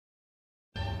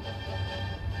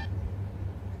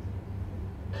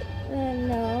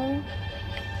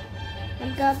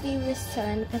gotta be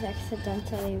reselling because I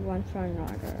accidentally won for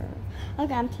another.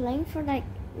 Okay, I'm playing for like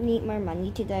need more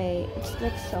money today. It's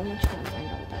like so much fun. I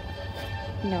know that.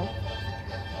 No.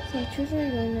 So I choose a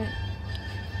unit.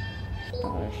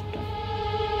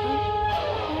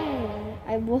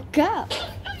 I woke up.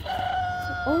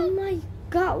 Oh my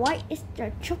god, why is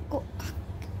there chocolate?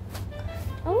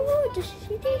 Oh, the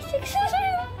CD6.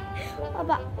 Oh,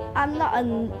 but I'm not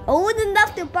old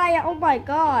enough to buy it. Oh my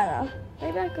god.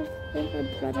 Maybe my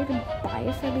brother can buy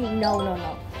it for me. No.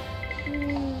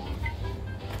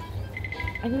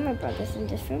 I think my brother's in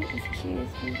this room. If she is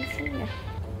in this room,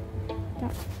 yeah.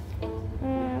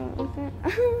 Okay.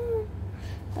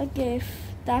 Okay,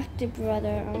 that's the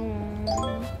brother.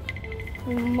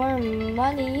 More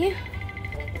money.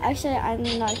 Actually, I'm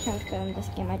not confident in this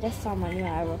game. I just saw money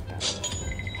when I woke up.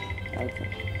 Okay.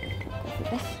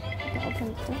 Open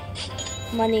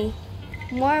it. Money.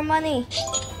 More money.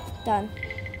 Done.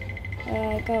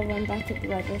 Go run back to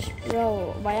brothers.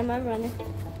 Bro, why am I running?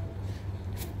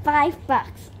 $5.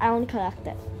 I won't collect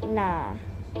it. Nah.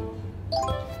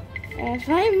 If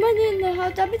I have money in the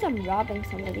house, that means I'm robbing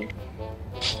somebody.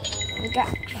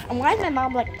 Why is my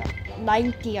mom like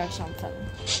 90 or something?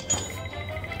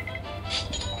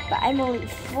 But I'm only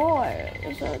 4,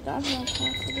 so that's not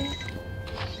possible.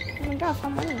 Oh my god, how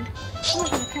money? Oh my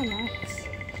god, I can't max.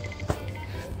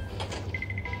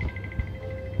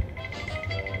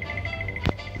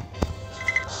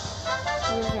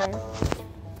 Okay.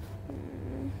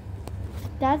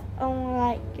 That's only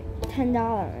like $10.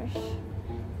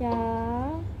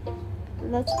 Yeah.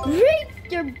 Let's break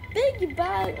your big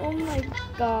bag. Oh my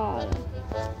god.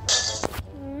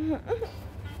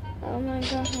 Oh my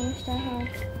god, how much do I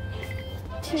have?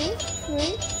 2,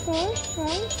 3, 4,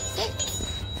 5,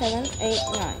 6, 7, 8,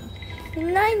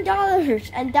 9.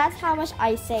 $9. And that's how much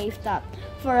I saved up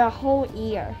for a whole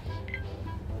year.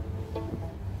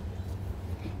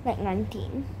 Like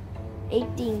 19.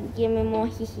 18. Give me more.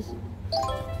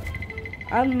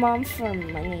 I'm mom for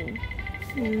money.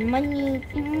 Money.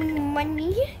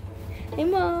 Hey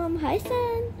mom. Hi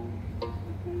son.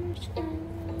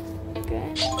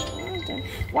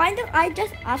 Why don't I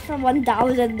just ask for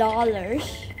 $1,000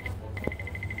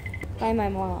 by my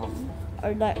mom,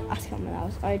 or like ask someone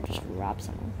else, or just rob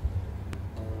someone?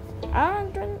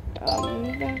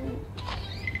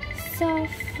 So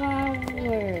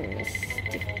flowers.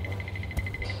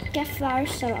 Get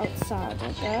flowers so outside,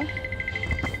 okay?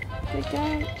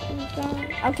 Okay,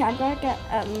 I'm gonna get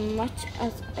as much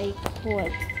as I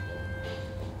could.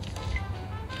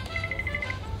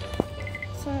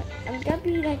 So I'm gonna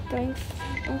be like I'm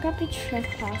gonna be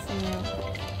trespassing now.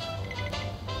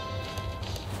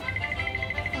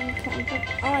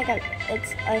 Oh my god,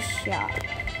 it's a shop.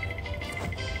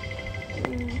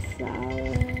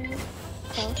 Flowers.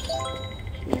 So,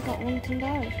 you got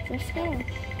 $19. Let's go.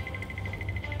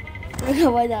 I don't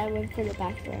know why I went for the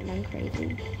back door and I'm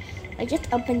crazy. I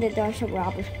just opened the door so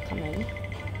robbers could come in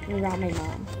and rob my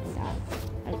mom and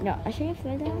dad. No, I shouldn't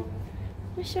say that.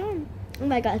 What's wrong? Oh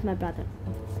my god, it's my brother.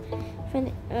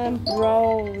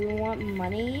 Bro, you want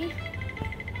money?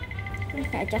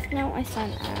 Okay, just now I saw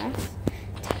an ass.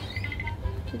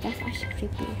 So that's actually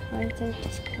creepy. Why is there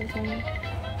just closing?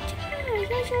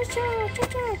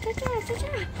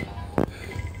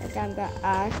 Okay, I'm gonna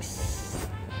axe.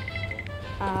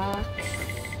 I'm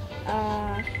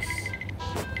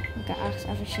gonna axe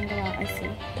every single one I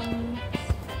see.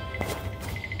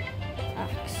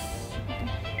 Axe.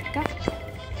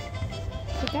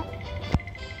 Pick up.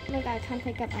 Oh my god, I can't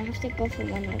pick up. I have to go for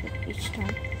one of it each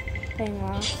time. Playing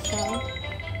last, so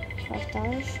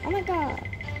 $12. Oh my god.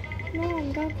 No,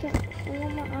 I'm gonna get. I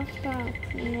want my axe back.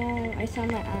 No, I saw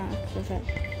my axe with it.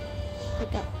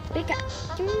 Pick up.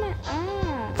 Give me my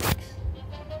axe.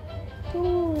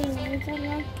 Oh, it's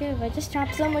not good. I just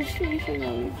dropped so much food for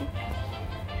no reason.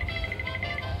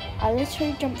 I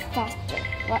literally jumped faster.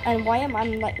 And why am I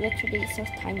like literally so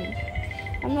tiny?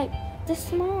 I'm like this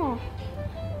small.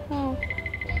 Oh.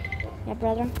 Yeah,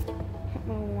 brother. Hit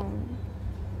my one.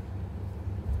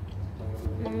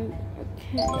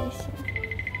 Okay, so.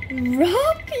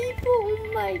 Rob people!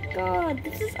 Oh my god,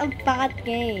 this is a bad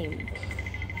game.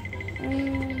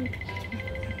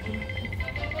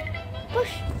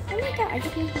 Push! Oh my god, I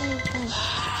just need one time.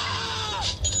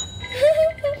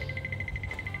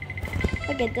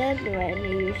 Okay, that's the way we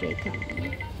usually come.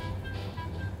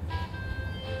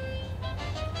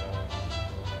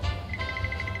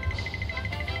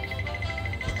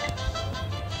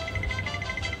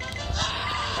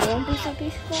 I won't be so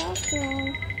peaceful after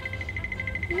all.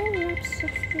 No, that's so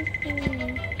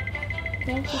stupid.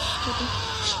 That's so stupid.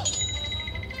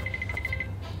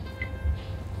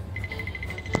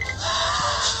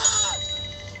 1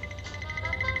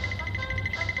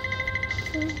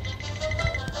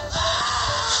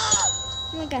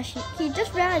 gosh, he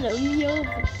just ran me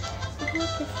over.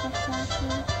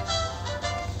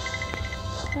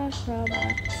 Crush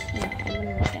robots. No, I'm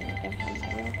not gonna give him my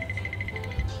robots.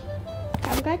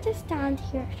 I'm going to stand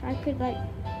here so I could like.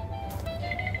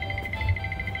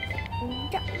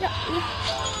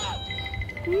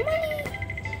 Money!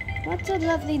 What's a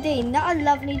lovely day? Not a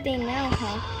lovely day now,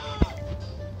 huh?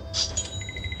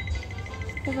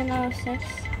 706.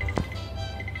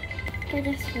 I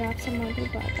just robbed someone who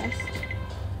bought us.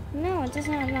 No, it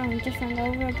doesn't allow me to find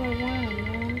over by one.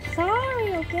 I'm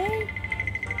sorry, okay?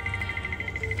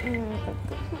 No.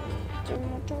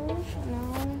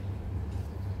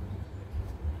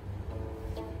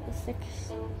 6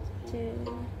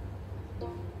 2.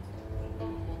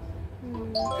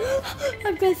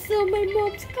 I've got to sell my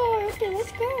mom's car. Okay,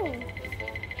 let's go.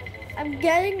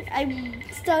 I'm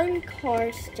selling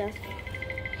cars just.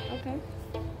 Okay.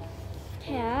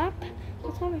 Tap.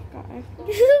 Let's have a car.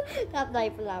 Not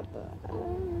like that, but.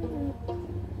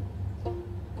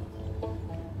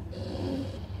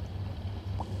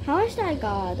 How much I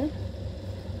got?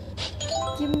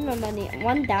 Give me my money.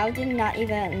 1,000, not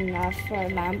even enough for a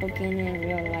Lamborghini in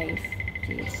real life.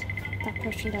 Jeez. That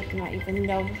person does not even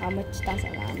know how much that's a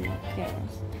Lamborghini.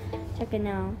 Check it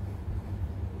now.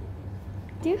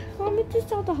 Do you want me to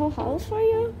sell the whole house for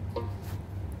you?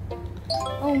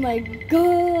 Oh my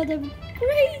god, I'm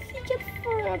crazy just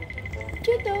for a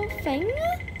little thing?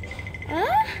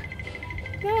 Huh?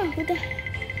 No,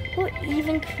 who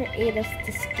even created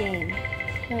this game?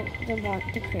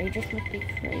 The creators must be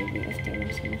crazy if they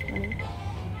want so much money.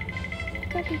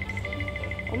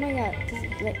 Oh my god, this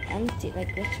is like empty,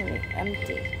 like literally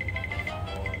empty.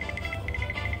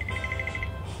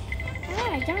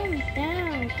 Ah, jump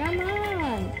down, come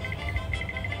on.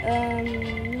 I don't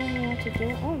know what to do.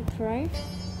 Oh, pray.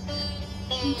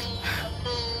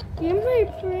 You may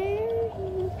pray.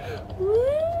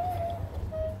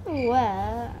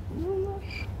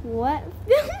 What?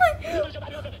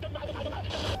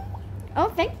 Oh,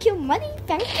 thank you, money.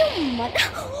 Thank you, money.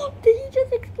 Did you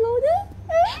just explode it?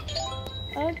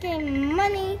 Okay,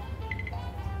 money.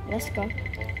 Let's go.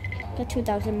 Got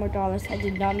 $2,000 more. I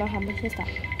did not know how much is that.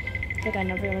 Like I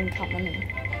never even count money.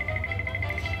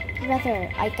 Brother,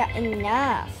 I got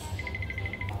enough.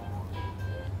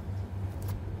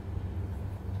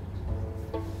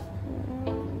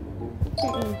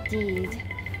 Indeed.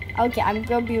 Okay, I'm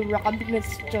gonna be robbing the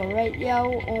store right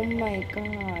now. Oh my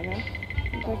god.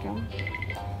 Go jump.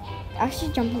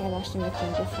 Actually, jumping on the makes me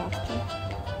go faster.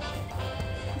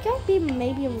 It can be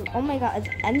maybe. Oh my god, it's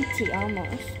empty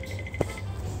almost.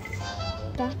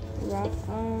 Rock.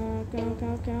 Okay.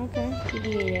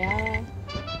 Yeah.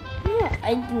 No,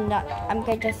 I do not. I'm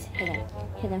gonna just hit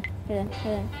him.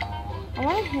 I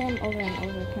want to hit him over and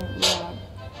over. Yeah.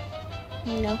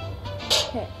 No.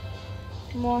 Hit.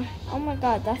 More. Oh my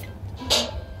god, that's.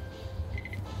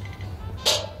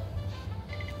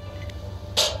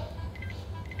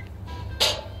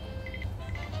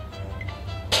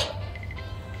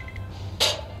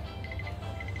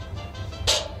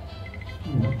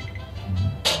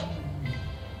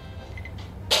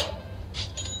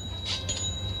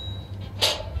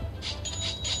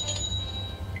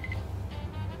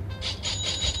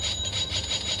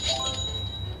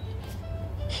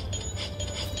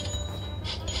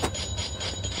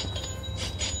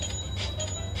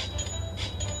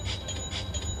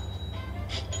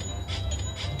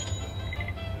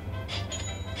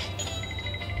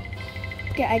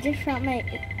 Okay, I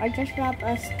just robbed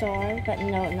a store, but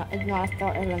no, it's not a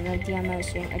store, it's a DM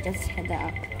machine. I just hit that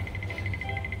up.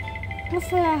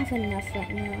 Hopefully I have enough right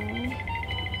now.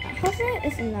 Hopefully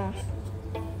it's enough.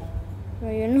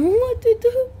 Well, you know what to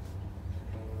do.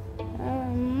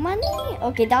 Money?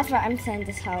 Okay, that's why I'm selling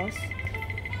this house.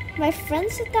 My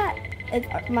friend said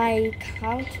that my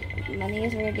account money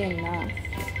is already enough.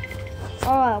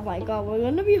 Oh my god, we're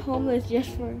gonna be homeless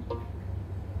just for...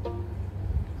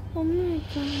 Oh my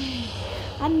god.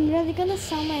 I'm really gonna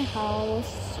sell my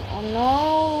house. Oh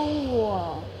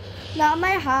no. Not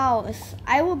my house.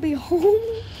 I will be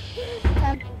homeless.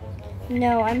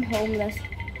 No, I'm homeless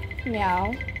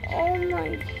now. Oh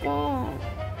my god.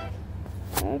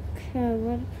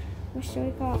 Okay, what should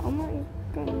we call? Oh my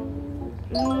god.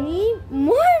 Me?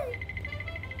 More?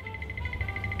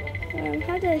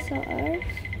 How do I sell Earth?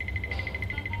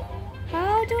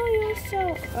 How do you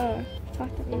sell Earth?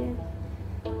 Talk to me.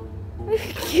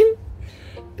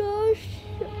 Gosh,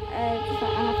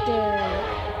 after.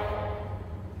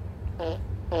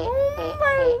 Oh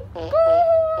my god!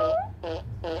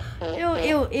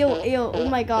 Ew! Oh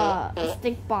my god! A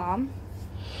stick bomb.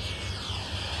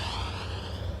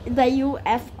 The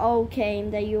UFO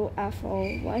came. The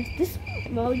UFO was this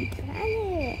remote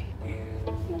planet.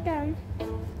 Okay.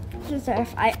 This is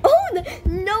Earth. I own.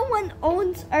 No one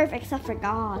owns Earth except for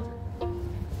God.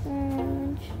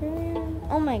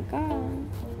 Oh my God.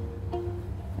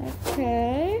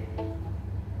 Okay.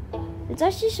 It's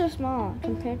actually so small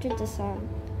compared to the sun.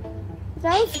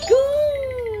 That was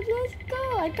good. Let's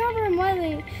go. I got more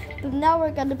money, but now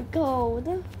we're gonna be cold.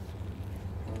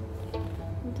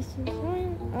 This is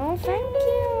fine. Oh, thank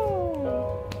you.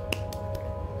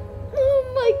 Oh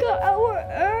my God, our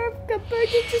Earth compared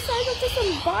to the size of this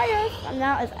empire. And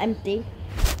now it's empty.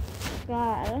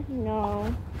 God,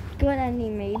 no. Good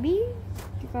ending, maybe.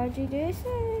 God, you do 6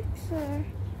 or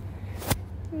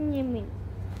you mean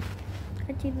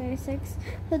 6.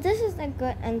 So this is a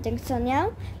good ending. So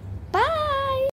now